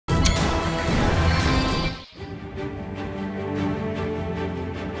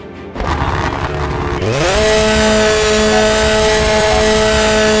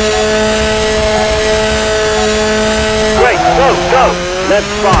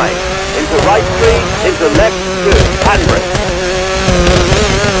5, into right 3, into left 2, handbrake.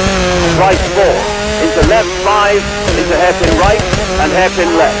 Right 4, into left 5, into hairpin right and hairpin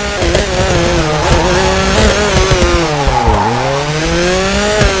left.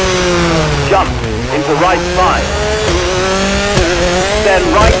 Jump into right 5. Then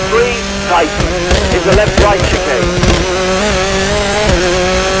right 3, tighten, into left right chicane.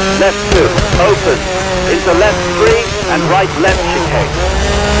 Left 2, open, into left 3 and right left chicane.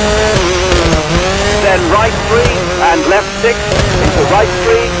 Then right 3 and left 6, into right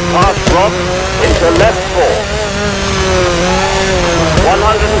 3, past rock, into left 4. 100,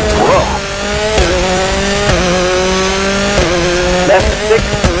 left 6,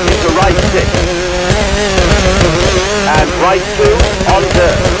 into right 6. And right 2, on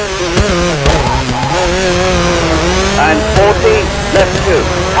dirt. And 40, left 2,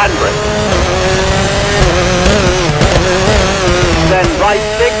 handbrake. Then right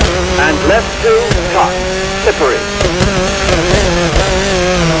 6 and left 2, cut, slippery.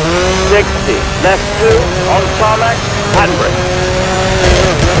 60, left 2, on tarmac, handbrake.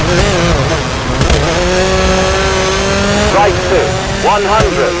 Right 2,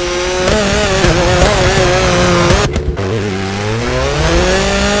 100.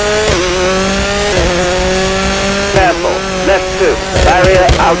 Careful, left 2, barrier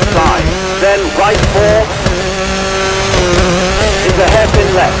outside. Then right 4, into hairpin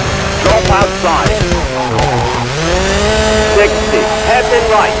left, drop outside. 60, hairpin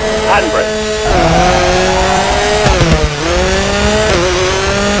right, handbrake.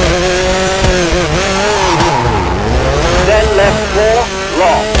 Then left 4,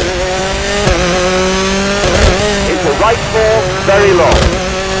 long. Into right 4, very long.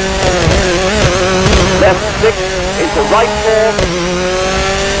 Left 6, into right 4.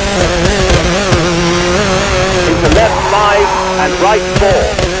 Into left 5 and right 4,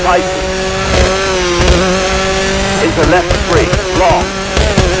 tighten. Into left 3, long.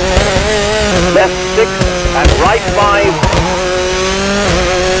 Left 6 and right 5.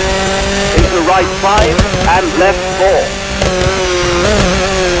 Into right 5 and left 4.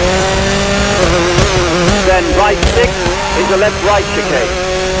 Then right 6 into left right chicane.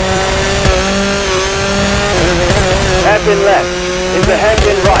 Hairpin left into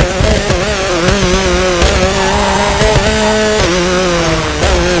hairpin right.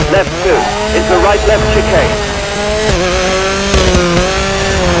 Left 2 into right left chicane.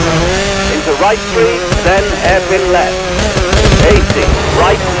 Into right 3, then hairpin left. 80,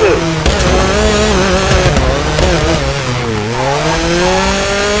 right 2.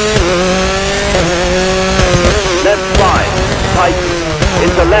 Left 5, tighten,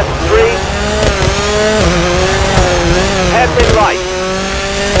 into left 3, hairpin right.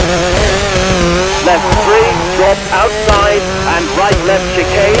 Left 3, drop outside and right left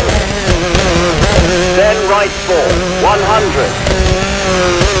chicane. Then right 4, 100.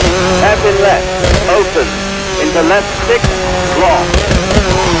 Hairpin left, open, into left 6, long.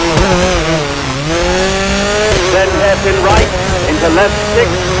 Then hairpin right, into left 6.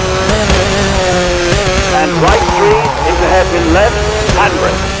 And right 3 into hairpin left,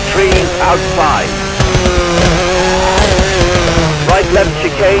 handbrake, trees outside. Right left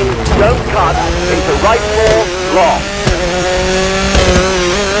chicane, don't cut, into right 4, long.